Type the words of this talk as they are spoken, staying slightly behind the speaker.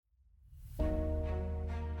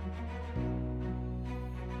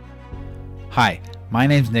Hi, my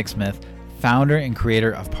name's Nick Smith, founder and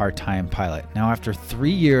creator of Part-Time Pilot. Now, after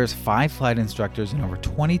 3 years, 5 flight instructors, and over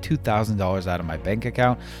 $22,000 out of my bank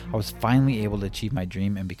account, I was finally able to achieve my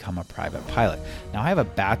dream and become a private pilot. Now, I have a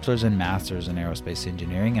bachelor's and master's in aerospace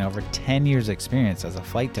engineering and over 10 years experience as a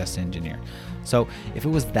flight test engineer. So if it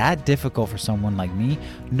was that difficult for someone like me,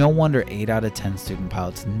 no wonder 8 out of 10 student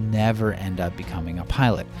pilots never end up becoming a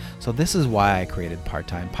pilot. So this is why I created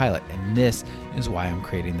Part-Time Pilot, and this is why I'm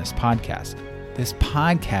creating this podcast. This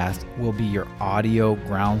podcast will be your audio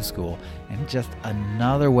ground school and just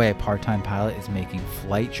another way Part-Time Pilot is making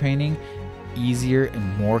flight training easier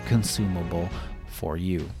and more consumable for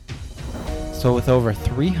you. So with over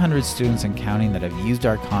 300 students and counting that have used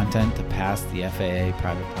our content to pass the FAA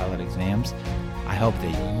private pilot exams, I hope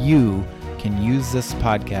that you can use this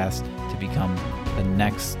podcast to become the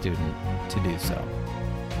next student to do so.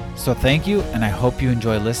 So thank you, and I hope you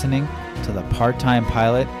enjoy listening to the Part-Time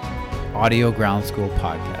Pilot Audio Ground School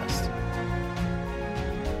podcast.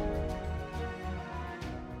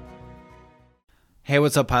 Hey,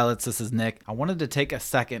 what's up, pilots? This is Nick. I wanted to take a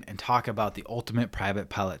second and talk about the Ultimate Private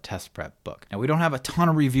Pilot Test Prep book. Now, we don't have a ton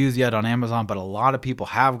of reviews yet on Amazon, but a lot of people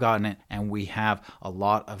have gotten it, and we have a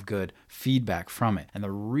lot of good feedback from it. And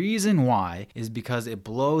the reason why is because it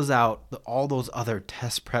blows out all those other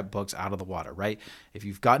test prep books out of the water, right? If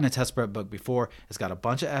you've gotten a test prep book before, it's got a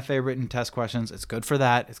bunch of FAA written test questions. It's good for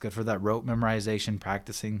that. It's good for that rote memorization,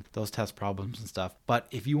 practicing those test problems and stuff. But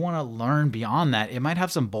if you want to learn beyond that, it might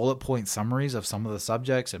have some bullet point summaries of some of the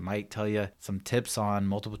subjects. It might tell you some tips on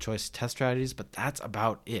multiple choice test strategies, but that's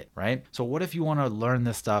about it, right? So what if you want to learn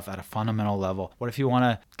this stuff at a fundamental level? What if you want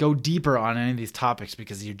to go deeper on any of these topics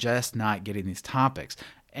because you're just not getting these topics?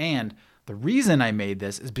 And the reason I made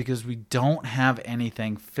this is because we don't have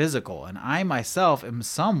anything physical. And I myself am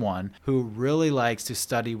someone who really likes to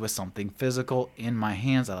study with something physical in my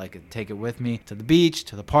hands. I like to take it with me to the beach,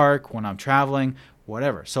 to the park, when I'm traveling,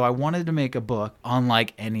 whatever. So I wanted to make a book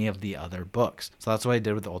unlike any of the other books. So that's what I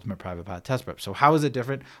did with the Ultimate Private Pilot Test Prep. So how is it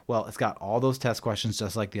different? Well, it's got all those test questions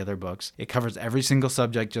just like the other books. It covers every single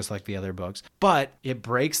subject just like the other books, but it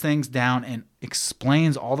breaks things down and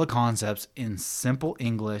explains all the concepts in simple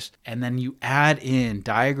English. And then you add in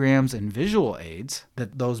diagrams and visual aids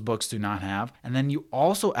that those books do not have. And then you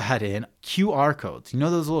also add in QR codes. You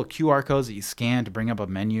know those little QR codes that you scan to bring up a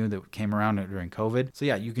menu that came around during COVID? So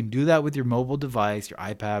yeah, you can do that with your mobile device, your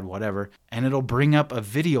iPad, whatever, and it'll bring up a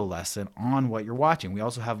video lesson on what you're watching. We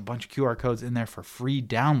also have a bunch of QR codes in there for free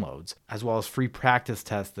downloads, as well as free practice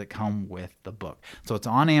tests that come with the book. So it's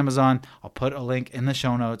on Amazon. I'll put a link in the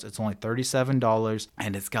show notes. It's only $37,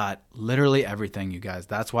 and it's got literally everything, you guys.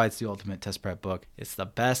 That's why it's the Ultimate Test Prep book. It's the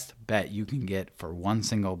best bet you can get for one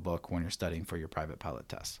single book when you're studying for your private pilot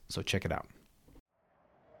test. So check it out.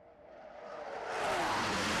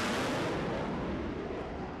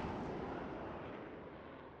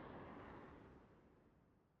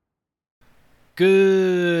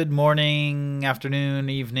 Good morning, afternoon,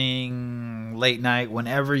 evening, late night,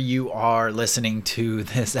 whenever you are listening to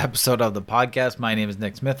this episode of the podcast. My name is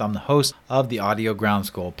Nick Smith. I'm the host of the Audio Ground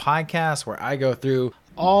School podcast, where I go through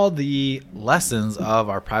all the lessons of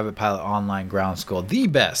our private pilot online ground school, the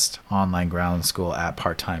best online ground school at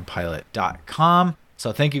parttimepilot.com.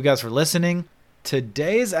 So thank you guys for listening.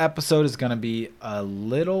 Today's episode is going to be a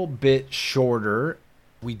little bit shorter.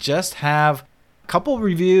 We just have couple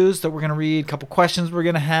reviews that we're going to read, couple questions we're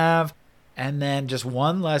going to have, and then just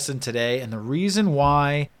one lesson today. And the reason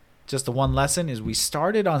why just the one lesson is we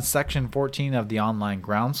started on section 14 of the online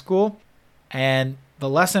ground school, and the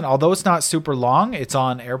lesson, although it's not super long, it's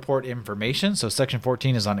on airport information. So section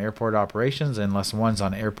 14 is on airport operations, and lesson 1 is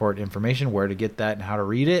on airport information, where to get that and how to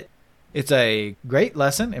read it. It's a great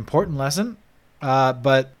lesson, important lesson,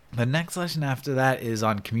 but the next lesson after that is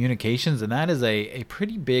on communications, and that is a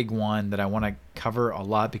pretty big one that I want to cover a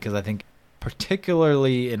lot because I think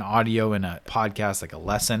particularly in audio in a podcast like a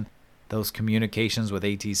lesson, those communications with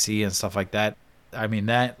ATC and stuff like that, I mean,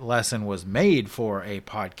 that lesson was made for a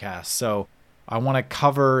podcast. So I want to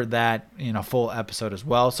cover that in a full episode as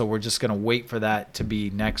well. So we're just going to wait for that to be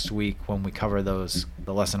next week when we cover the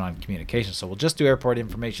lesson on communication. So we'll just do airport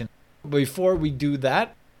information. Before we do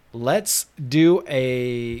that, let's do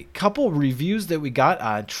a couple reviews that we got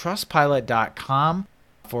on trustpilot.com.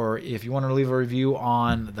 For if you want to leave a review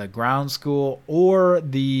on the ground school or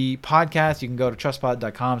the podcast, you can go to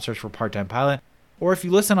trustpilot.com, search for Part-Time Pilot. Or if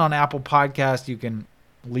you listen on Apple Podcast, you can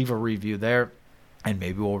leave a review there, and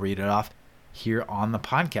maybe we'll read it off here on the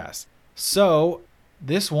podcast. So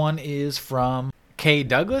this one is from K.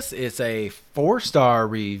 Douglas. It's a 4-star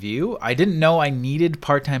review. I didn't know I needed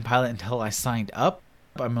Part-Time Pilot until I signed up.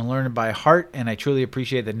 I'm a learner by heart, and I truly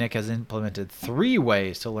appreciate that Nick has implemented 3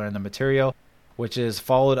 ways to learn the material, which is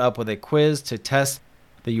followed up with a quiz to test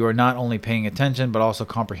that you are not only paying attention, but also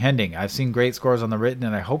comprehending. I've seen great scores on the written,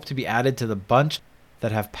 and I hope to be added to the bunch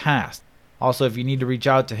that have passed. Also, if you need to reach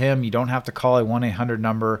out to him, you don't have to call a 1-800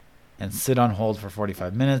 number and sit on hold for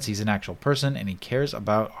 45 minutes. He's an actual person, and he cares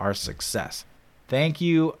about our success. Thank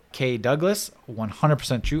you, K. Douglas.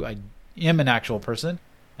 100% true. I am an actual person,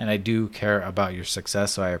 and I do care about your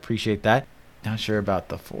success, so I appreciate that. Not sure about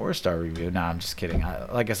the 4-star review. No, I'm just kidding.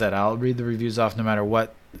 Like I said, I'll read the reviews off no matter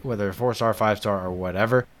what, whether 4-star, 5-star, or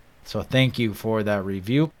whatever. So thank you for that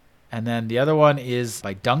review. And then the other one is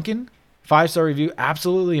by Duncan. 5-star review.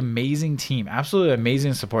 Absolutely amazing team. Absolutely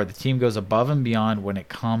amazing support. The team goes above and beyond when it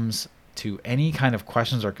comes to any kind of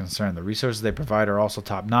questions or concern. The resources they provide are also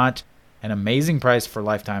top notch. An amazing price for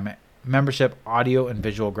lifetime membership, audio and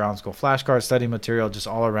visual ground school flashcards, study material, just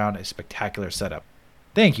all around a spectacular setup.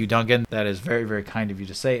 Thank you, Duncan. That is very, very kind of you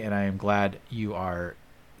to say, and I am glad you are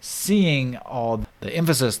seeing all the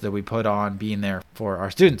emphasis that we put on being there for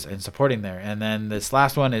our students and supporting there. And then this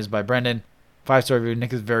last one is by Brendan. 5-star review.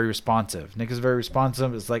 Nick is very responsive. Nick is very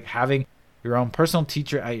responsive. It's like having your own personal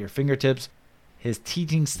teacher at your fingertips. His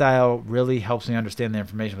teaching style really helps me understand the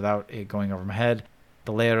information without it going over my head.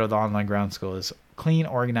 The layout of the online ground school is clean,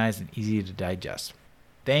 organized, and easy to digest.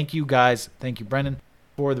 Thank you, guys. Thank you, Brendan,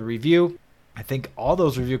 for the review. I think all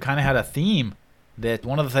those reviews kind of had a theme that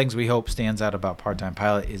one of the things we hope stands out about Part-Time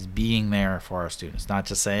Pilot is being there for our students, not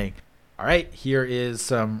just saying, all right, here is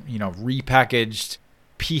some, repackaged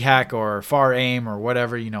PHAC or FAR AIM or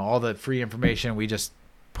whatever, all the free information. We just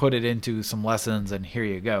put it into some lessons and here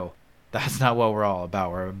you go. That's not what we're all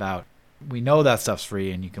about. We know that stuff's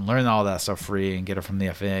free and you can learn all that stuff free and get it from the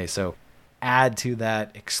FAA. So add to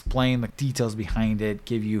that, explain the details behind it,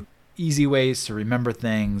 give you easy ways to remember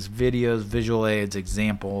things, videos, visual aids,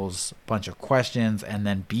 examples, a bunch of questions, and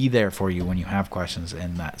then be there for you when you have questions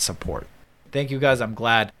and that support. Thank you, guys. I'm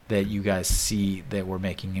glad that you guys see that we're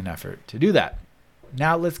making an effort to do that.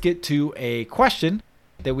 Now let's get to a question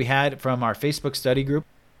that we had from our Facebook study group.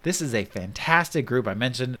 This is a fantastic group. I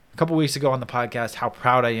mentioned a couple weeks ago on the podcast how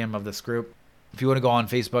proud I am of this group. If you want to go on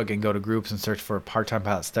Facebook and go to groups and search for Part-Time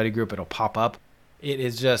Pilot Study Group, it'll pop up. It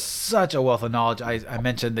is just such a wealth of knowledge. I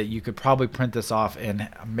mentioned that you could probably print this off and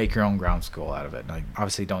make your own ground school out of it. Now,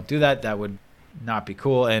 obviously, don't do that. That would not be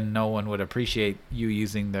cool, and no one would appreciate you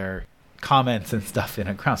using their comments and stuff in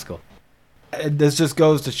a ground school. This just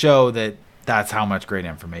goes to show that that's how much great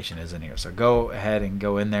information is in here. So go ahead and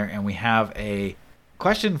go in there, and we have a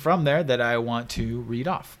question from there that I want to read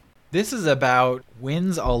off. This is about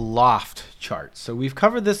winds aloft charts. So we've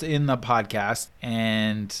covered this in the podcast,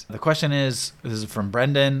 and the question is, this is from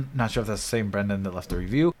Brendan. Not sure if that's the same Brendan that left the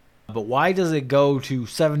review, but why does it go to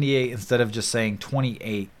 78 instead of just saying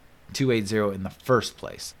 28280 in the first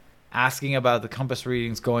place? Asking about the compass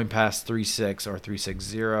readings going past 36 or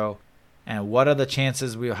 360, and what are the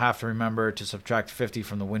chances we'll have to remember to subtract 50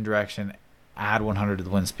 from the wind direction, add 100 to the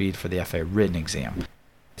wind speed for the FAA written exam.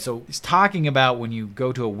 So he's talking about when you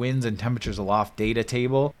go to a winds and temperatures aloft data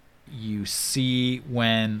table, you see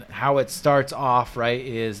how it starts off, right,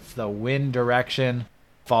 is the wind direction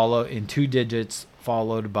follow in 2 digits,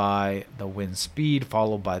 followed by the wind speed,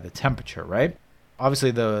 followed by the temperature, right? Obviously,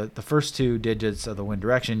 the first 2 digits of the wind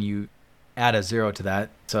direction, you add a 0 to that.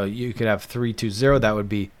 So you could have 320, that would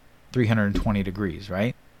be 320 degrees,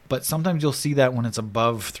 right? But sometimes you'll see that when it's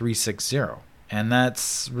above 360. And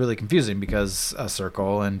that's really confusing because a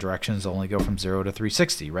circle and directions only go from 0 to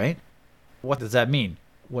 360, right? What does that mean?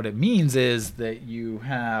 What it means is that you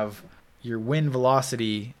have your wind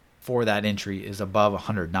velocity for that entry is above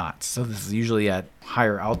 100 knots. So this is usually at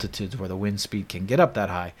higher altitudes where the wind speed can get up that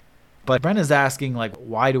high. But Brent is asking,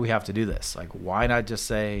 why do we have to do this? Why not just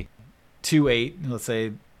say 28? Let's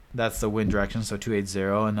say that's the wind direction, so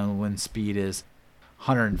 280, and then the wind speed is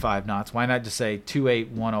 105 knots. Why not just say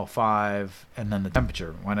 28105 and then the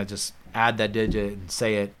temperature? Why not just add that digit and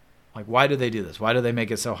say it? Why do they do this? Why do they make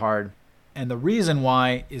it so hard? And the reason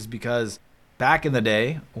why is because back in the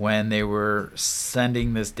day when they were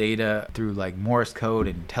sending this data through Morse code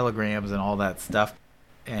and telegrams and all that stuff,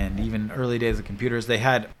 and even early days of computers, they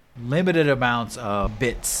had limited amounts of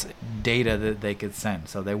bits data that they could send.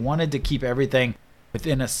 So they wanted to keep everything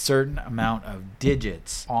within a certain amount of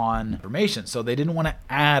digits on information. So they didn't want to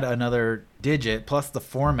add another digit, plus the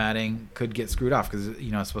formatting could get screwed off because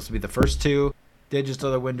it's supposed to be the first 2 digits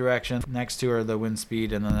of the wind direction, next 2 are the wind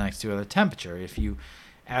speed, and then the next 2 are the temperature. If you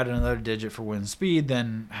add another digit for wind speed,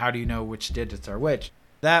 then how do you know which digits are which?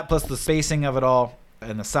 That plus the spacing of it all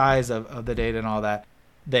and the size of the data and all that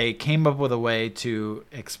they came up with a way to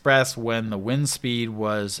express when the wind speed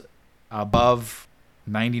was above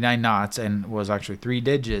 99 knots and was actually 3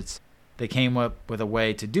 digits. They came up with a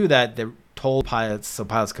way to do that. They told pilots so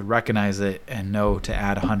pilots could recognize it and know to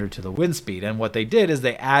add 100 to the wind speed. And what they did is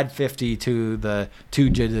they add 50 to the 2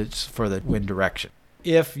 digits for the wind direction.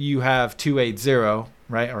 If you have 280,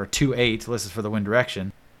 right, or 28, this is for the wind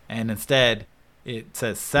direction, and instead it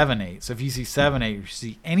says 78. So if you see 78, you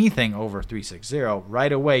see anything over 360,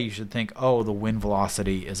 right away you should think, oh, the wind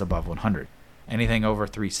velocity is above 100. Anything over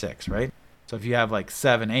 36, right? So if you have like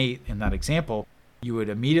 78 in that example, you would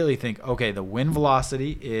immediately think, okay, the wind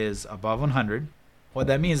velocity is above 100. What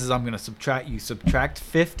that means is I'm going to subtract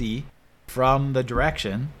 50 from the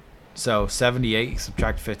direction. So 78, you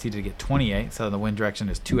subtract 50 to get 28. So the wind direction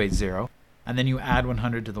is 280. And then you add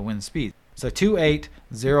 100 to the wind speed. So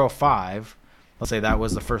 2805, let's say that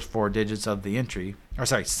was the first 4 digits of the entry.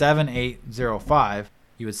 7805.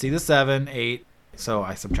 You would see the 7, 8. So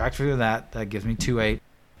I subtract 50 of that. That gives me 28.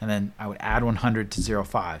 And then I would add 100 to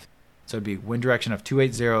 05. So it'd be wind direction of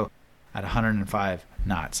 280 at 105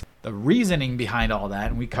 knots. The reasoning behind all that,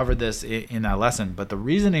 and we covered this in that lesson, but the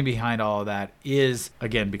reasoning behind all of that is,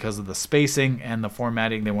 again, because of the spacing and the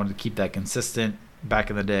formatting. They wanted to keep that consistent back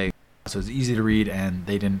in the day. So it's easy to read and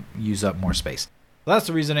they didn't use up more space. So that's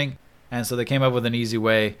the reasoning. And so they came up with an easy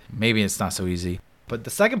way. Maybe it's not so easy. But the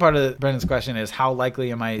second part of Brendan's question is, how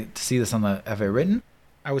likely am I to see this on the FA written?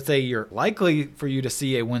 I would say you're likely for you to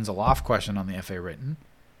see a winds aloft question on the FA written.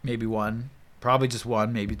 Maybe one, probably just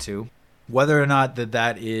one, maybe two. Whether or not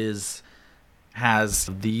that has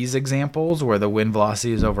these examples where the wind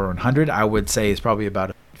velocity is over 100, I would say it's probably about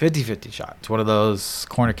a 50-50 shot. It's one of those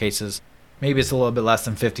corner cases. Maybe it's a little bit less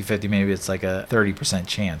than 50-50. Maybe it's like a 30%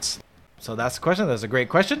 chance. So that's the question. That's a great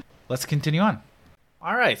question. Let's continue on.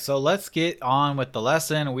 All right, so let's get on with the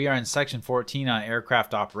lesson. We are in section 14 on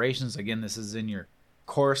aircraft operations. Again, this is in your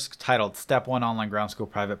course titled Step 1 Online Ground School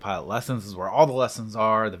Private Pilot Lessons. This is where all the lessons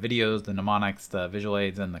are, the videos, the mnemonics, the visual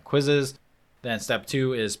aids, and the quizzes. Then step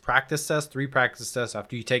 2 is practice tests, 3 practice tests.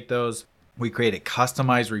 After you take those, we create a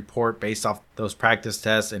customized report based off those practice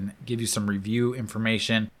tests and give you some review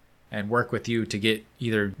information and work with you to get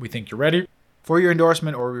either we think you're ready for your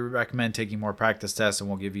endorsement or we recommend taking more practice tests, and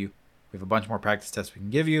we have a bunch more practice tests we can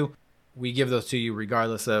give you. We give those to you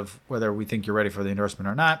regardless of whether we think you're ready for the endorsement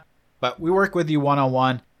or not. But we work with you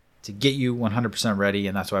one-on-one to get you 100% ready,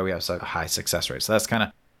 and that's why we have such a high success rate. So that's kind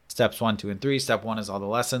of steps 1, 2, and 3. Step 1 is all the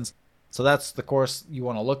lessons. So that's the course you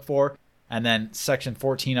want to look for. And then section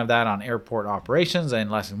 14 of that on airport operations, and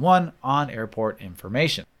lesson 1 on airport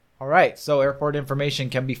information. All right, so airport information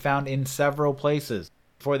can be found in several places.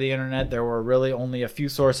 Before the internet, there were really only a few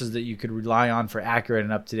sources that you could rely on for accurate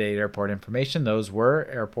and up-to-date airport information. Those were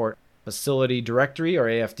Airport Facility Directory, or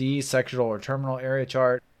AFD, sectional or terminal area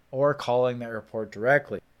chart, or calling the airport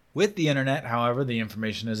directly. With the internet, however, the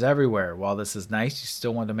information is everywhere. While this is nice, you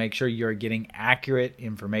still want to make sure you're getting accurate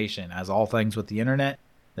information. As all things with the internet,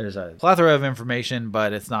 there's a plethora of information,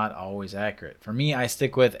 but it's not always accurate. For me, I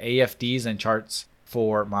stick with AFDs and charts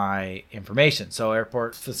for my information. So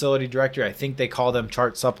Airport Facility Directory, I think they call them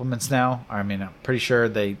chart supplements now. I mean, I'm pretty sure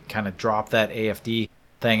they kind of dropped that AFD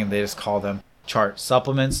thing and they just call them chart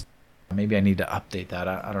supplements. Maybe I need to update that.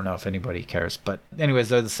 I don't know if anybody cares. But anyways,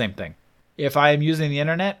 they're the same thing. If I am using the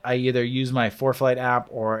internet, I either use my ForeFlight app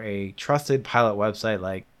or a trusted pilot website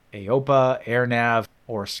like AOPA, AirNav,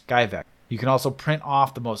 or Skyvec. You can also print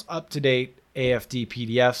off the most up-to-date AFD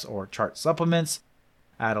PDFs or chart supplements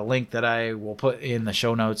at a link that I will put in the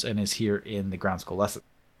show notes and is here in the ground school lesson.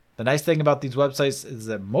 The nice thing about these websites is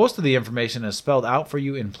that most of the information is spelled out for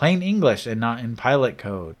you in plain English and not in pilot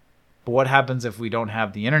code. But what happens if we don't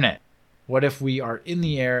have the internet? What if we are in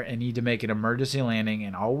the air and need to make an emergency landing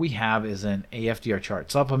and all we have is an AFDR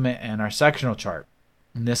chart supplement and our sectional chart?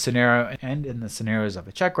 In this scenario and in the scenarios of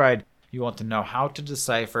a check ride, you want to know how to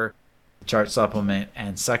decipher the chart supplement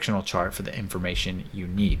and sectional chart for the information you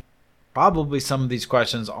need. Probably some of these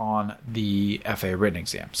questions on the FAA written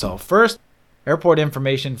exam. So first, airport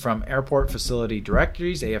information from airport facility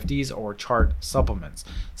directories, AFDs, or chart supplements.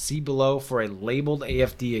 See below for a labeled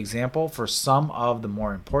AFD example for some of the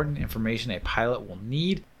more important information a pilot will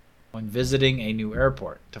need when visiting a new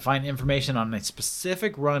airport. To find information on a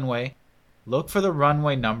specific runway, look for the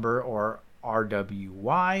runway number, or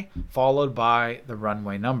RWY, followed by the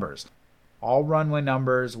runway numbers. All runway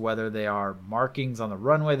numbers, whether they are markings on the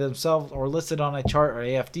runway themselves or listed on a chart or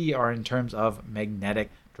AFD, are in terms of magnetic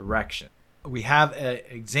direction. We have an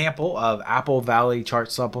example of Apple Valley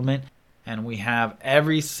chart supplement, and we have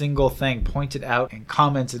every single thing pointed out and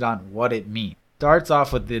commented on what it means. Starts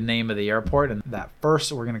off with the name of the airport, and that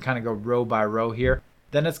first we're going to kind of go row by row here.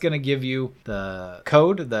 Then it's going to give you the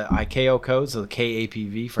code, the ICAO code, so the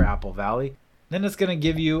KAPV for Apple Valley. Then it's going to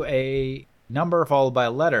give you a number followed by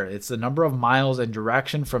a letter. It's the number of miles and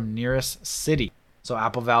direction from nearest city. So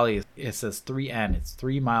Apple Valley, it says 3N. It's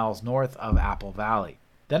 3 miles north of Apple Valley.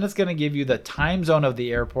 Then it's going to give you the time zone of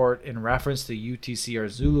the airport in reference to UTC or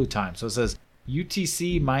Zulu time. So it says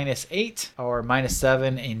UTC -8 or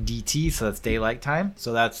 -7 in DT, so that's daylight time.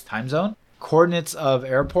 So that's time zone. Coordinates of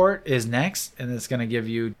airport is next, and it's going to give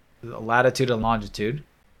you latitude and longitude.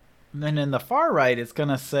 And then in the far right, it's going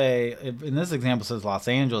to say, in this example, it says Los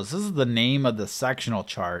Angeles. This is the name of the sectional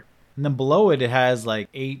chart. And then below it, it has like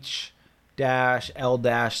H dash, L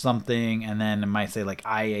dash something, and then it might say like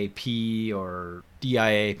IAP or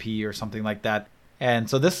DIAP or something like that. And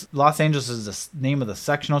so this Los Angeles is the name of the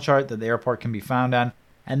sectional chart that the airport can be found on.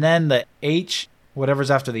 And then the H,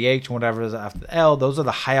 whatever's after the H and whatever's after the L, those are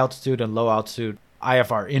the high altitude and low altitude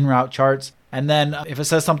IFR en route charts. And then if it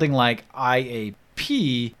says something like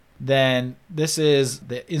IAP, then this is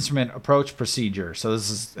the instrument approach procedure. So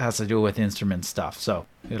has to do with instrument stuff. So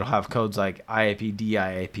it'll have codes like IAP,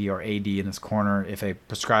 DIAP, or AD in this corner if a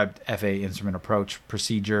prescribed FAA instrument approach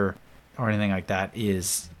procedure or anything like that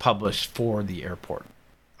is published for the airport.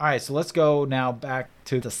 All right, so let's go now back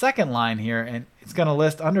to the second line here, and it's going to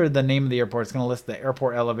list under the name of the airport, it's going to list the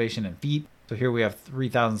airport elevation in feet. So here we have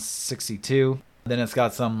 3,062. Then it's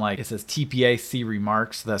got some it says TPA, see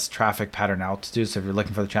remarks. That's traffic pattern altitude. So if you're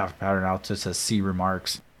looking for the traffic pattern altitude, it says see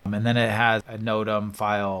remarks. And then it has a NOTAM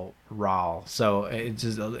file RAL. So it's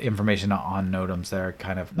just information on NOTAMs there,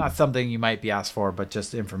 kind of not something you might be asked for, but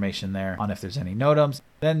just information there on if there's any NOTAMs.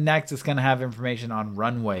 Then next, it's going to have information on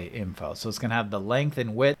runway info. So it's going to have the length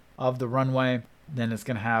and width of the runway. Then it's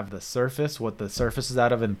going to have the surface, what the surface is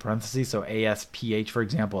out of in parentheses. So ASPH, for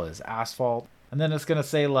example, is asphalt. And then it's going to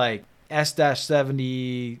say like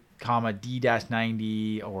S-70,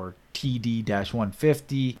 D-90 or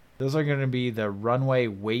TD-150. Those are going to be the runway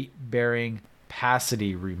weight bearing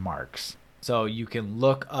capacity remarks. So you can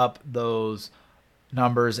look up those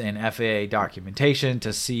numbers in FAA documentation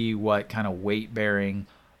to see what kind of weight bearing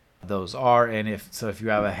those are. And if you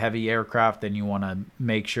have a heavy aircraft, then you want to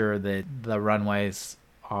make sure that the runways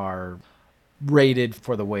are rated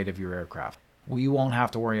for the weight of your aircraft. We won't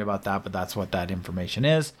have to worry about that, but that's what that information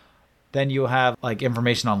is. Then you'll have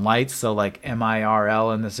information on lights. So like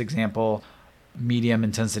MIRL in this example, medium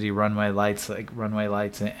intensity runway lights, like runway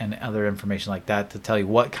lights and other information like that to tell you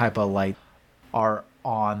what type of light are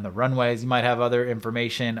on the runways. You might have other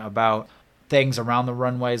information about things around the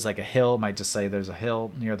runways, like a hill. It might just say there's a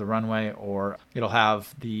hill near the runway, or it'll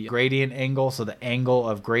have the gradient angle. So the angle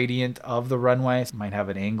of gradient of the runway might have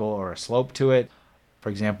an angle or a slope to it. For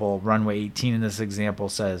example, runway 18 in this example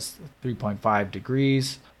says 3.5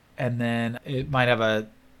 degrees. And then it might have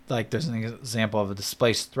there's an example of a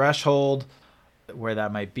displaced threshold, where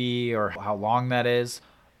that might be or how long that is.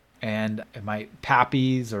 And it might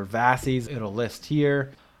PAPIs or VASIs, it'll list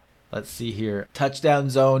here. Let's see here. Touchdown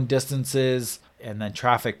zone distances and then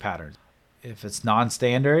traffic patterns. If it's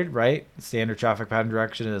non-standard, right? Standard traffic pattern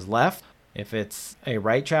direction is left. If it's a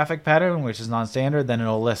right traffic pattern, which is non-standard, then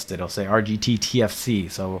it'll list it. It'll say RGT TFC.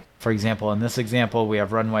 So, for example, in this example, we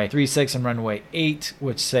have runway 36 and runway 8,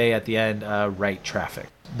 which say at the end right traffic.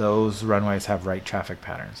 Those runways have right traffic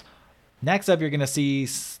patterns. Next up, you're going to see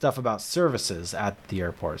stuff about services at the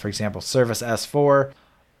airport. For example, service S4,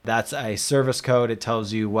 that's a service code. It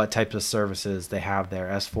tells you what types of services they have there.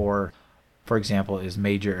 S4, for example, is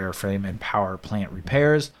major airframe and power plant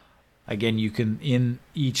repairs. Again, you can, in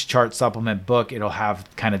each chart supplement book, it'll have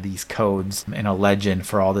kind of these codes and a legend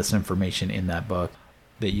for all this information in that book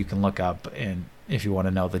that you can look up and if you want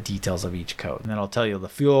to know the details of each code. And then it'll tell you the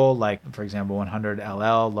fuel, like for example, 100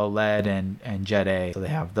 LL, low lead, and Jet A. So they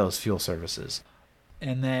have those fuel services.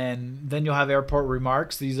 And then you'll have airport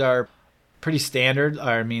remarks. These are pretty standard.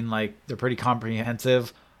 They're pretty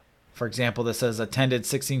comprehensive. For example, this says attended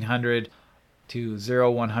 1600 to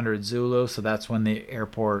 0100 Zulu. So that's when the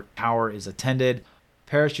airport tower is attended.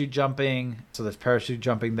 Parachute jumping. So there's parachute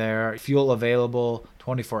jumping there. Fuel available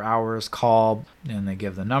 24 hours. Call, and they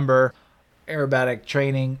give the number. Aerobatic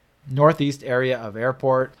training, northeast area of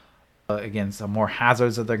airport. Again, some more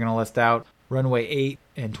hazards that they're going to list out. Runway 8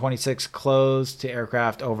 and 26 closed to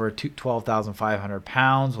aircraft over 12,500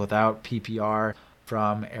 pounds without PPR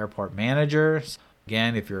from airport managers.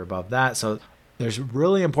 Again, if you're above that. So there's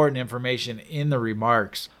really important information in the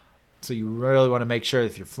remarks. So you really want to make sure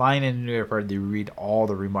if you're flying in a new airport, that you read all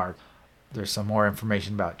the remarks. There's some more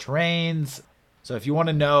information about terrains. So if you want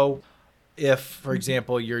to know if, for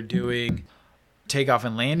example, you're doing takeoff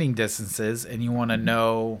and landing distances and you want to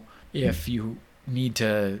know if you need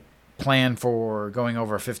to plan for going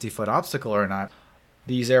over a 50-foot obstacle or not,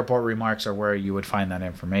 these airport remarks are where you would find that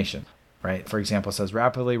information, right? For example, it says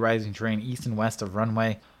rapidly rising terrain east and west of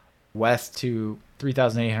runway west to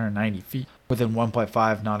 3,890 feet within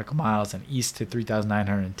 1.5 nautical miles and east to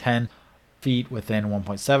 3,910 feet within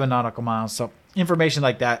 1.7 nautical miles. So information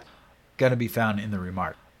like that going to be found in the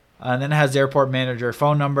remark. And then it has the airport manager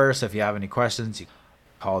phone number. So if you have any questions, you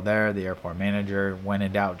call there, the airport manager. When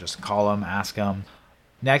in doubt, just call them, ask them.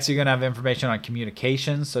 Next, you're going to have information on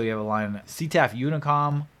communications. So you have a line CTAF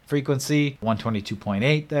Unicom frequency,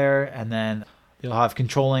 122.8 there. And then you'll have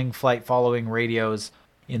controlling flight following radios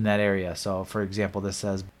in that area. So for example, this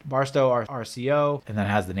says Barstow RCO, and then it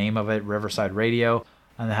has the name of it, Riverside Radio.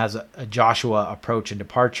 And it has a Joshua approach and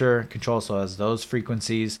departure control. So it has those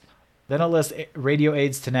frequencies. Then it'll list radio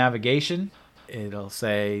aids to navigation. It'll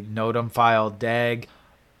say NOTAM file DAG.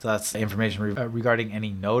 So that's information regarding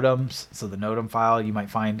any NOTAMs. So the NOTAM file, you might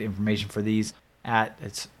find information for these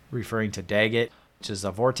it's referring to DAGIT, which is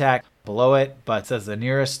a VORTAC below it, but it says the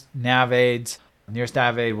nearest nav aids. Nearest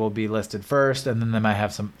nav aid will be listed first, and then they might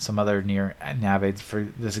have some other near nav aids. For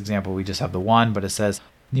this example, we just have the one, but it says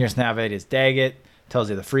nearest nav aid is DAGIT, tells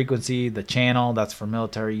you the frequency, the channel, that's for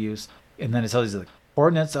military use, and then it tells you the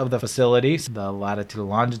coordinates of the facility, the latitude,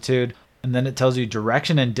 longitude, and then it tells you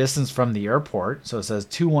direction and distance from the airport. So it says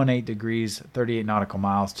 218 degrees, 38 nautical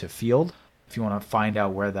miles to field. If you want to find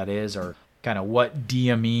out where that is or kind of what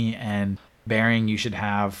DME and bearing you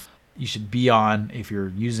should be on if you're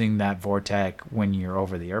using that VORTAC when you're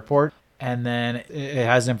over the airport. And then it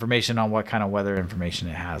has information on what kind of weather information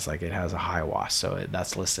it has. Like it has a high wash, so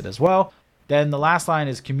that's listed as well. Then the last line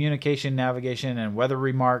is communication, navigation, and weather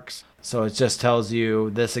remarks. So it just tells you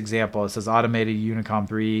this example. It says automated Unicom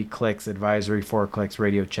 3 clicks, advisory 4 clicks,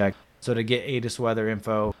 radio check. So to get ATIS weather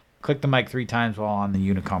info, click the mic 3 times while on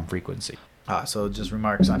the Unicom frequency. So just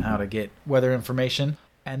remarks on how to get weather information.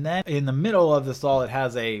 And then in the middle of this all, it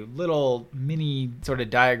has a little mini sort of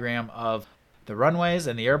diagram of the runways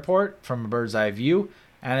and the airport from a bird's eye view.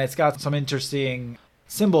 And it's got some interesting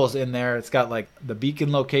symbols in there. It's got like the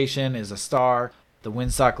beacon location is a star. The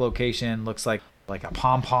windsock location looks like a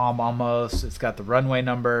pom-pom almost. It's got the runway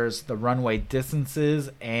numbers, the runway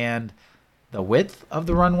distances, and the width of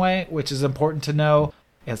the runway, which is important to know.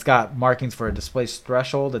 It's got markings for a displaced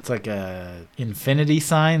threshold. It's like a infinity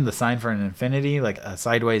sign, the sign for an infinity, like a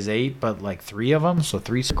sideways 8, but like 3 of them. So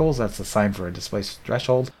 3 circles, that's the sign for a displaced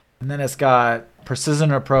threshold. And then it's got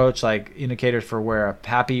precision approach, like indicators for where a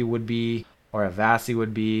PAPI would be or a VASI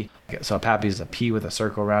would be. So a PAPI is a P with a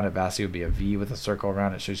circle around it. VASI would be a V with a circle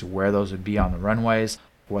around it. It shows you where those would be on the runways,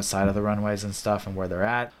 what side of the runways and stuff, and where they're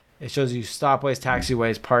at. It shows you stopways,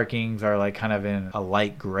 taxiways, parkings are like kind of in a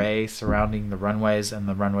light gray surrounding the runways, and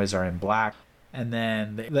the runways are in black. And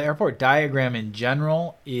then the airport diagram in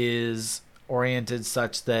general is oriented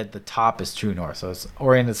such that the top is true north. So it's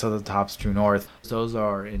oriented so the top's true north. Those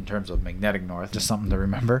are in terms of magnetic north, just something to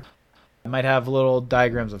remember. It might have little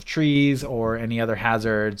diagrams of trees or any other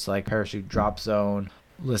hazards like parachute drop zone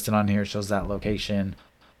listed on here, shows that location.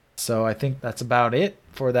 So I think that's about it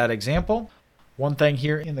for that example. One thing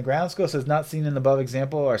here in the ground school says not seen in the above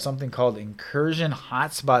example are something called incursion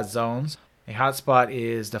hotspot zones. A hotspot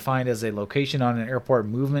is defined as a location on an airport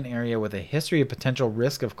movement area with a history of potential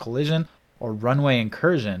risk of collision or runway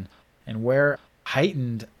incursion, and where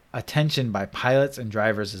heightened attention by pilots and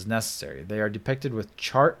drivers is necessary. They are depicted with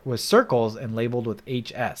circles and labeled with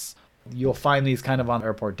HS. You'll find these kind of on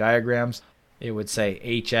airport diagrams. It would say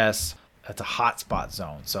HS, that's a hotspot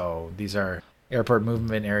zone. So these are airport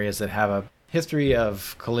movement areas that have a history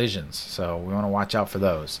of collisions. So we want to watch out for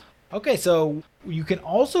those. Okay, so you can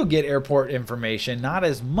also get airport information, not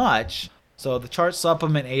as much. So the chart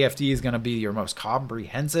supplement AFD is going to be your most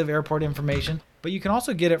comprehensive airport information, but you can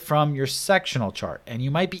also get it from your sectional chart. And you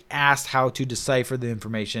might be asked how to decipher the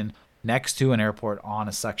information next to an airport on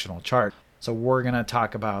a sectional chart. So we're going to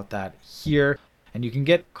talk about that here. And you can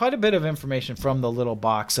get quite a bit of information from the little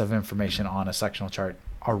box of information on a sectional chart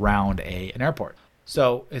around an airport.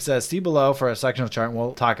 So it says, see below for a sectional chart, and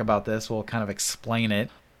we'll talk about this. We'll kind of explain it.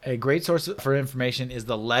 A great source for information is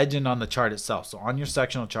the legend on the chart itself. So on your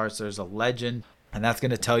sectional charts, there's a legend, and that's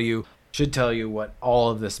going to should tell you what all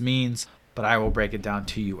of this means, but I will break it down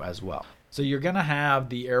to you as well. So you're going to have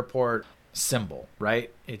the airport symbol,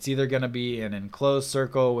 right? It's either going to be an enclosed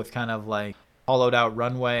circle with kind of like hollowed out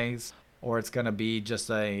runways, or it's going to be just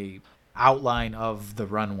a outline of the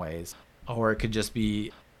runways, or it could just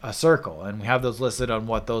be a circle. And we have those listed on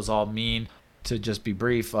what those all mean. To just be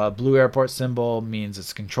brief, blue airport symbol means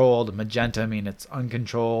it's controlled. Magenta means it's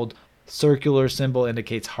uncontrolled. Circular symbol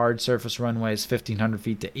indicates hard surface runways, 1,500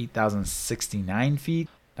 feet to 8,069 feet.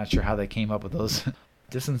 Not sure how they came up with those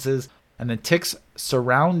distances. And then ticks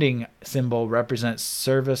surrounding symbol represents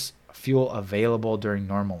service fuel available during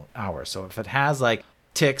normal hours. So if it has like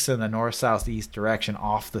ticks in the north, south, east direction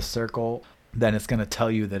off the circle, then it's going to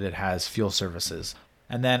tell you that it has fuel services.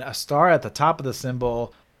 And then a star at the top of the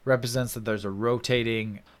symbol represents that there's a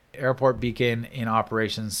rotating airport beacon in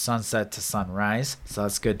operation sunset to sunrise. So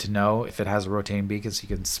that's good to know if it has a rotating beacon so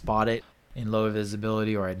you can spot it in low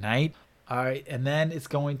visibility or at night. All right, and then it's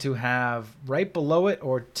going to have right below it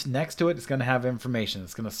or next to it, it's going to have information.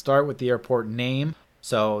 It's going to start with the airport name.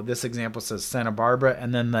 So this example says Santa Barbara,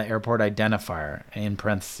 and then the airport identifier in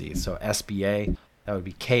parentheses. So SBA, that would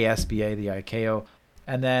be KSBA, the ICAO.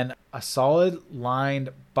 And then a solid lined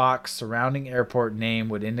box surrounding airport name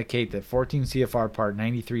would indicate that 14 CFR Part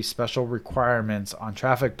 93 special requirements on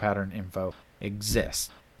traffic pattern info exist.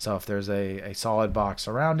 So if there's a solid box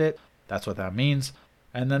around it, that's what that means.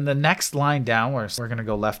 And then the next line down, where we're going to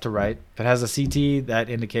go left to right, if it has a CT, that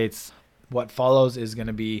indicates what follows is going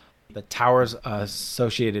to be the tower's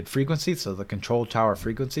associated frequency, so the control tower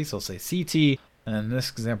frequency. So say CT, and in this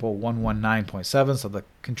example, 119.7. So the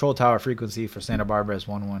control tower frequency for Santa Barbara is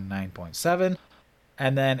 119.7.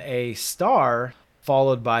 And then a star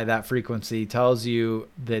followed by that frequency tells you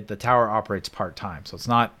that the tower operates part-time. So it's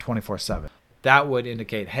not 24/7. That would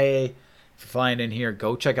indicate, hey, if you're flying in here,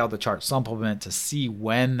 go check out the chart supplement to see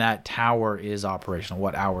when that tower is operational,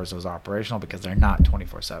 what hours it was operational, because they're not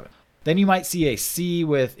 24/7. Then you might see a C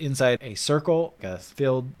with inside a circle, a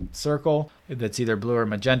filled circle that's either blue or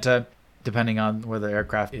magenta, depending on whether the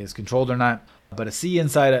aircraft is controlled or not. But a C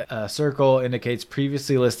inside a circle indicates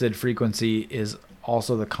previously listed frequency is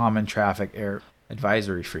also the common traffic air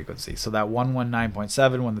advisory frequency. So that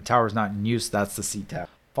 119.7, when the tower is not in use, that's the CTAP.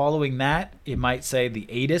 Following that, it might say the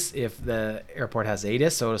ATIS if the airport has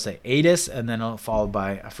ATIS. So it'll say ATIS and then it'll followed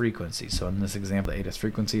by a frequency. So in this example, the ATIS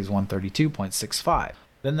frequency is 132.65.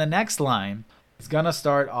 Then the next line is going to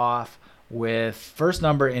start off with first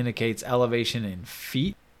number indicates elevation in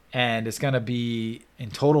feet, and it's going to be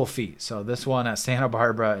in total feet. So this one at Santa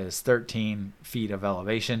Barbara is 13 feet of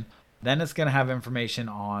elevation. Then it's going to have information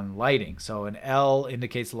on lighting. So an L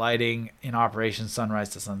indicates lighting in operation sunrise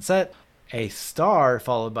to sunset. A star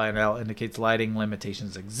followed by an L indicates lighting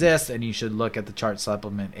limitations exist, and you should look at the chart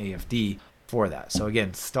supplement AFD for that. So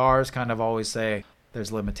again, stars kind of always say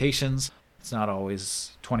there's limitations. It's not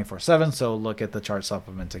always 24/7, so look at the chart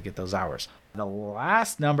supplement to get those hours. The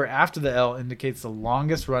last number after the L indicates the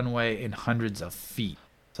longest runway in hundreds of feet.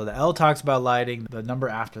 So the L talks about lighting. The number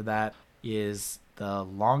after that is the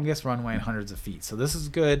longest runway in hundreds of feet. So this is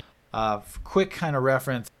good. Quick kind of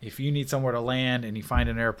reference. If you need somewhere to land and you find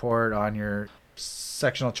an airport on your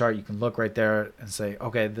sectional chart, you can look right there and say,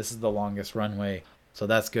 okay, this is the longest runway. So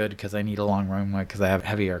that's good because I need a long runway because I have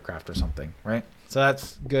heavy aircraft or something, right? So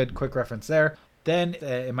that's good, quick reference there. Then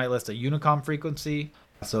it might list a Unicom frequency.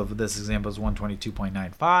 So for this example is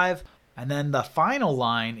 122.95. And then the final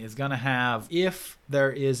line is going to have if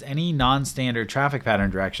there is any non-standard traffic pattern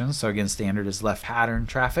directions. So again, standard is left pattern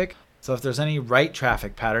traffic. So if there's any right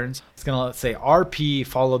traffic patterns, it's going to say RP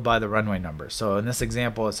followed by the runway number. So in this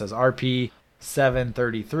example, it says RP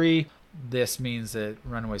 733. This means that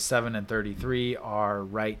runway 7 and 33 are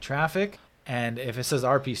right traffic. And if it says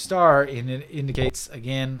RP star, it indicates,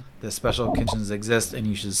 again, the special conditions exist and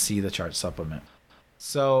you should see the chart supplement.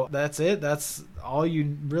 So that's it. That's all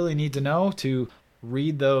you really need to know to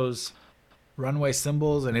read those runway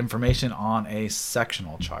symbols and information on a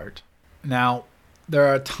sectional chart. Now, there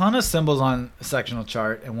are a ton of symbols on a sectional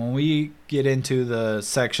chart, and when we get into the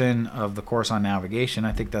section of the course on navigation,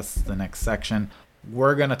 I think that's the next section,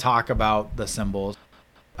 we're going to talk about the symbols.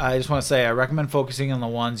 I just want to say I recommend focusing on the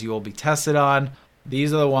ones you will be tested on.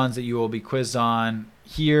 These are the ones that you will be quizzed on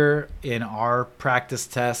here in our practice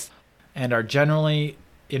test and are generally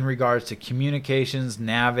in regards to communications,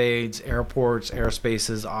 nav aids, airports,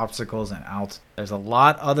 airspaces, obstacles, and altitude. There's a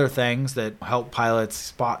lot other things that help pilots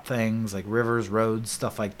spot things like rivers, roads,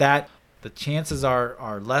 stuff like that. The chances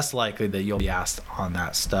are less likely that you'll be asked on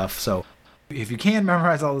that stuff. So if you can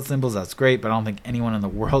memorize all the symbols, that's great, but I don't think anyone in the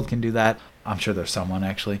world can do that. I'm sure there's someone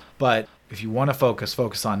actually. But if you want to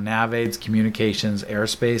focus on nav aids, communications,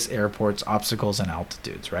 airspace, airports, obstacles, and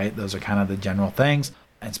altitudes, right? Those are kind of the general things.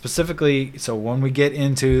 And specifically, so when we get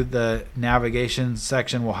into the navigation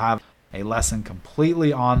section, we'll have a lesson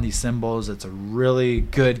completely on these symbols. It's a really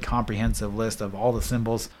good comprehensive list of all the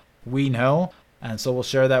symbols we know. And so we'll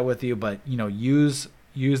share that with you, but use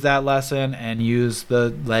that lesson and use the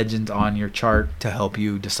legend on your chart to help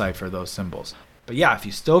you decipher those symbols. But yeah, if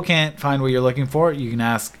you still can't find what you're looking for, you can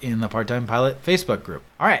ask in the Part-Time Pilot Facebook group.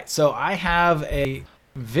 All right, so I have a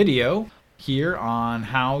video here on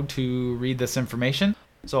how to read this information.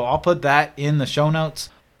 So I'll put that in the show notes.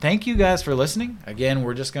 Thank you guys for listening. Again,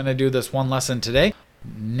 we're just going to do this one lesson today.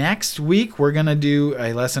 Next week, we're going to do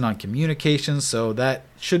a lesson on communication. So that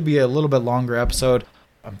should be a little bit longer episode.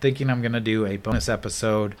 I'm thinking I'm going to do a bonus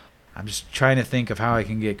episode. I'm just trying to think of how I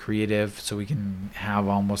can get creative so we can have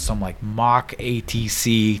almost some like mock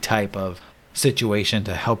ATC type of situation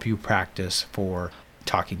to help you practice for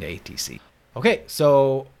talking to ATC. Okay,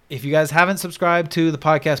 so if you guys haven't subscribed to the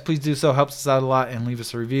podcast, please do so. Helps us out a lot, and leave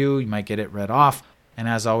us a review. You might get it read off. And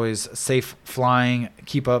as always, safe flying.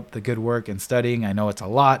 Keep up the good work and studying. I know it's a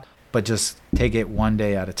lot, but just take it one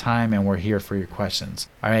day at a time, and we're here for your questions.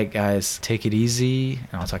 All right, guys, take it easy,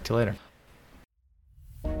 and I'll talk to you later.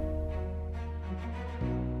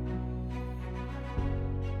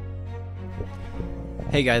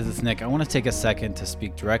 Hey guys, it's Nick. I want to take a second to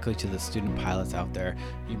speak directly to the student pilots out there.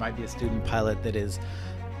 You might be a student pilot that is,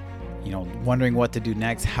 wondering what to do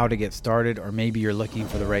next, how to get started, or maybe you're looking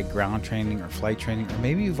for the right ground training or flight training, or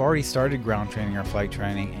maybe you've already started ground training or flight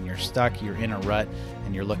training and you're stuck, you're in a rut,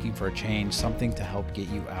 and you're looking for a change, something to help get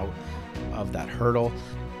you out of that hurdle.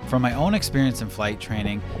 From my own experience in flight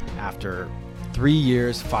training, after 3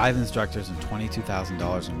 years, 5 instructors, and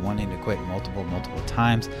 $22,000, and wanting to quit multiple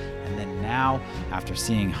times. And then now, after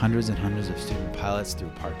seeing hundreds and hundreds of student pilots through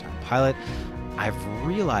Part-Time Pilot, I've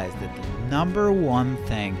realized that the number one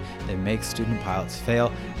thing that makes student pilots fail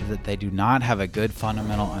is that they do not have a good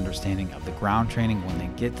fundamental understanding of the ground training when they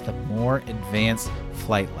get to the more advanced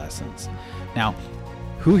flight lessons. Now,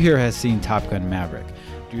 who here has seen Top Gun Maverick?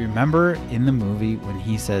 Do you remember in the movie when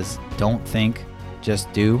he says, "Don't think,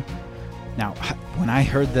 just do"? Now, when I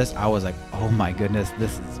heard this, I was like, oh my goodness,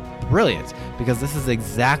 this is brilliant, because this is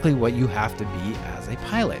exactly what you have to be as a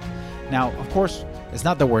pilot. Now, of course, it's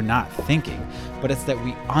not that we're not thinking, but it's that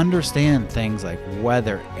we understand things like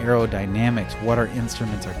weather, aerodynamics, what our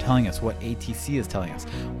instruments are telling us, what ATC is telling us.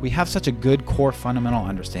 We have such a good core fundamental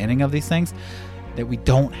understanding of these things that we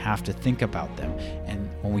don't have to think about them. And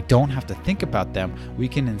when we don't have to think about them, we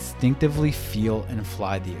can instinctively feel and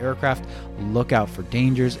fly the aircraft, look out for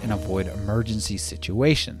dangers, and avoid emergency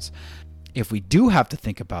situations. If we do have to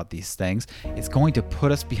think about these things, it's going to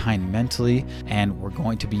put us behind mentally, and we're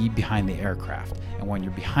going to be behind the aircraft. And when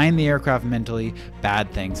you're behind the aircraft mentally, bad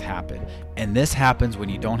things happen. And this happens when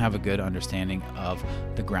you don't have a good understanding of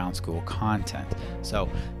the ground school content. So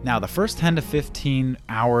now the first 10 to 15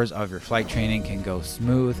 hours of your flight training can go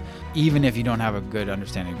smooth, even if you don't have a good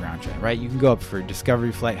understanding of ground training, right? You can go up for a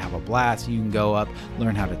discovery flight, have a blast. You can go up,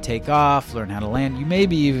 learn how to take off, learn how to land. You may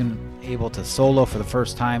be even able to solo for the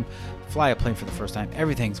first time, fly a plane for the first time.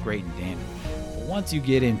 Everything's great and dandy. But once you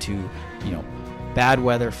get into, bad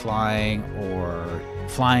weather flying, or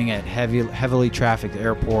flying at heavily trafficked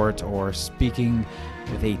airports, or speaking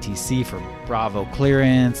with ATC for Bravo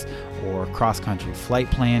clearance, or cross-country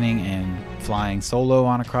flight planning and flying solo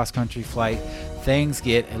on a cross-country flight, things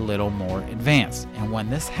get a little more advanced. And when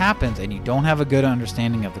this happens and you don't have a good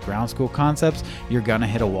understanding of the ground school concepts, you're going to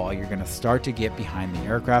hit a wall. You're going to start to get behind the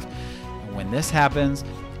aircraft. And when this happens,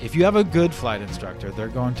 if you have a good flight instructor, they're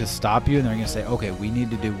going to stop you and they're going to say, okay, we need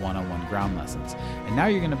to do one-on-one ground lessons. And now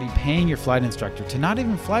you're going to be paying your flight instructor to not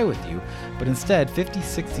even fly with you, but instead $50,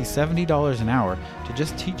 $60, $70 an hour to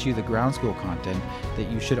just teach you the ground school content that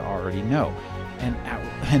you should already know.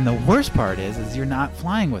 And the worst part is you're not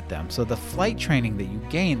flying with them. So the flight training that you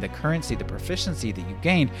gained, the currency, the proficiency that you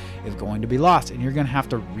gained is going to be lost, and you're going to have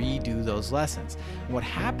to redo those lessons. And what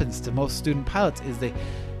happens to most student pilots is they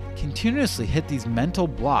continuously hit these mental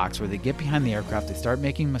blocks where they get behind the aircraft, they start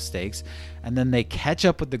making mistakes, and then they catch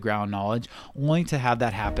up with the ground knowledge only to have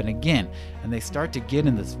that happen again. And they start to get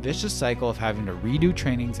in this vicious cycle of having to redo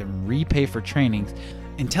trainings and repay for trainings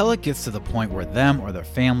until it gets to the point where them or their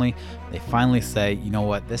family, they finally say, you know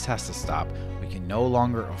what, this has to stop. We can no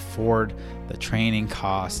longer afford the training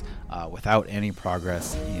costs without any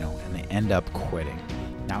progress, and they end up quitting.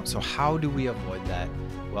 Now, so how do we avoid that?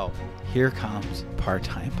 Well, here comes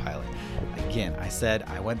Part-Time Pilot. Again, I said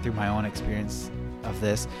I went through my own experience of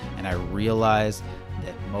this, and I realized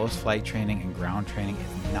that most flight training and ground training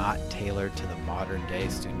is not tailored to the modern day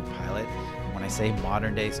student pilot. And when I say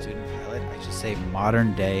modern day student pilot, I should say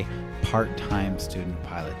modern day part-time student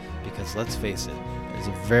pilot, because let's face it, there's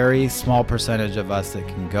a very small percentage of us that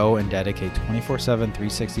can go and dedicate 24/7,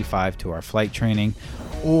 365 to our flight training,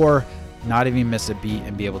 or not even miss a beat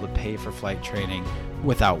and be able to pay for flight training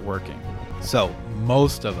without working. So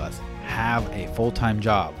most of us have a full-time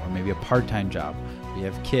job or maybe a part-time job. We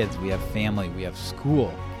have kids, we have family, we have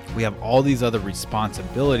school, we have all these other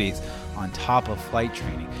responsibilities on top of flight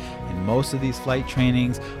training. And most of these flight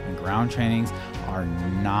trainings and ground trainings are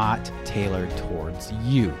not tailored towards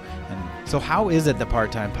you. And so how is it the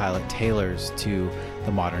part-time pilot tailors to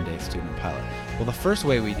the modern day student pilot? Well, the first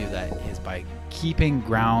way we do that is by keeping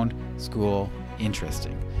ground school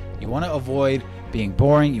interesting. You want to avoid being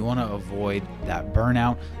boring. You want to avoid that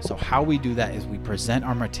burnout. So how we do that is we present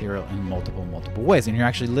our material in multiple ways. And you're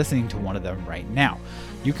actually listening to one of them right now.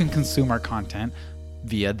 You can consume our content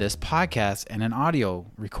via this podcast and an audio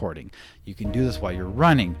recording. You can do this while you're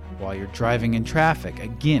running, while you're driving in traffic.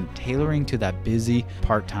 Again, tailoring to that busy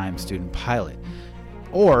part-time student pilot.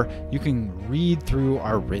 Or you can read through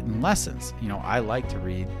our written lessons. I like to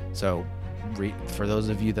read, so for those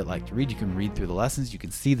of you that like to read, you can read through the lessons. You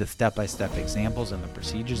can see the step-by-step examples and the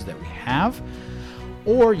procedures that we have.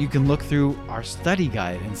 Or you can look through our study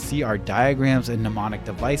guide and see our diagrams and mnemonic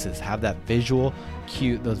devices have that visual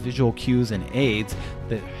cue, those visual cues and aids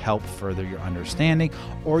that help further your understanding.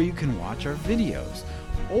 Or you can watch our videos.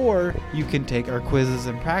 Or you can take our quizzes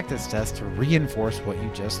and practice tests to reinforce what you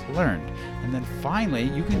just learned. And then finally,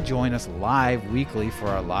 you can join us live weekly for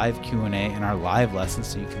our live Q&A and our live lessons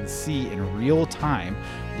so you can see in real time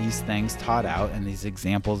these things taught out and these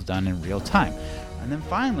examples done in real time. And then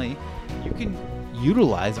finally, you can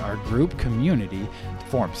utilize our group community to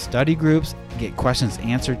form study groups, get questions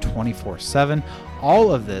answered 24/7.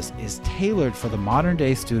 All of this is tailored for the modern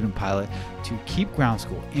day student pilot to keep ground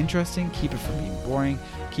school interesting, keep it from being boring,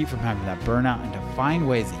 keep from having that burnout, and to find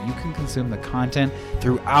ways that you can consume the content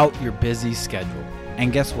throughout your busy schedule.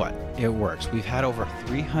 And guess what? It works. We've had over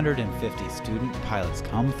 350 student pilots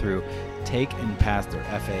come through, take and pass their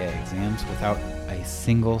FAA exams without a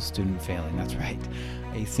single student failing. That's right.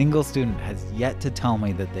 A single student has yet to tell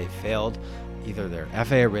me that they failed either their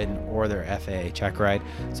FAA written or their FAA check ride.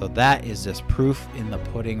 So that is just proof in the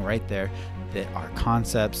pudding right there that our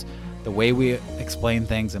concepts, the way we explain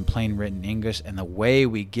things in plain written English, and the way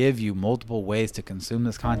we give you multiple ways to consume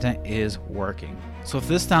this content is working. So if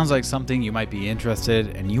this sounds like something you might be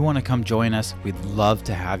interested and you want to come join us, we'd love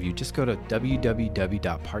to have you. Just go to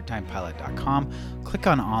www.parttimepilot.com, click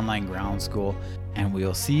on Online Ground School, and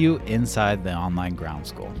we'll see you inside the Online Ground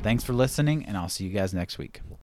School. Thanks for listening, and I'll see you guys next week.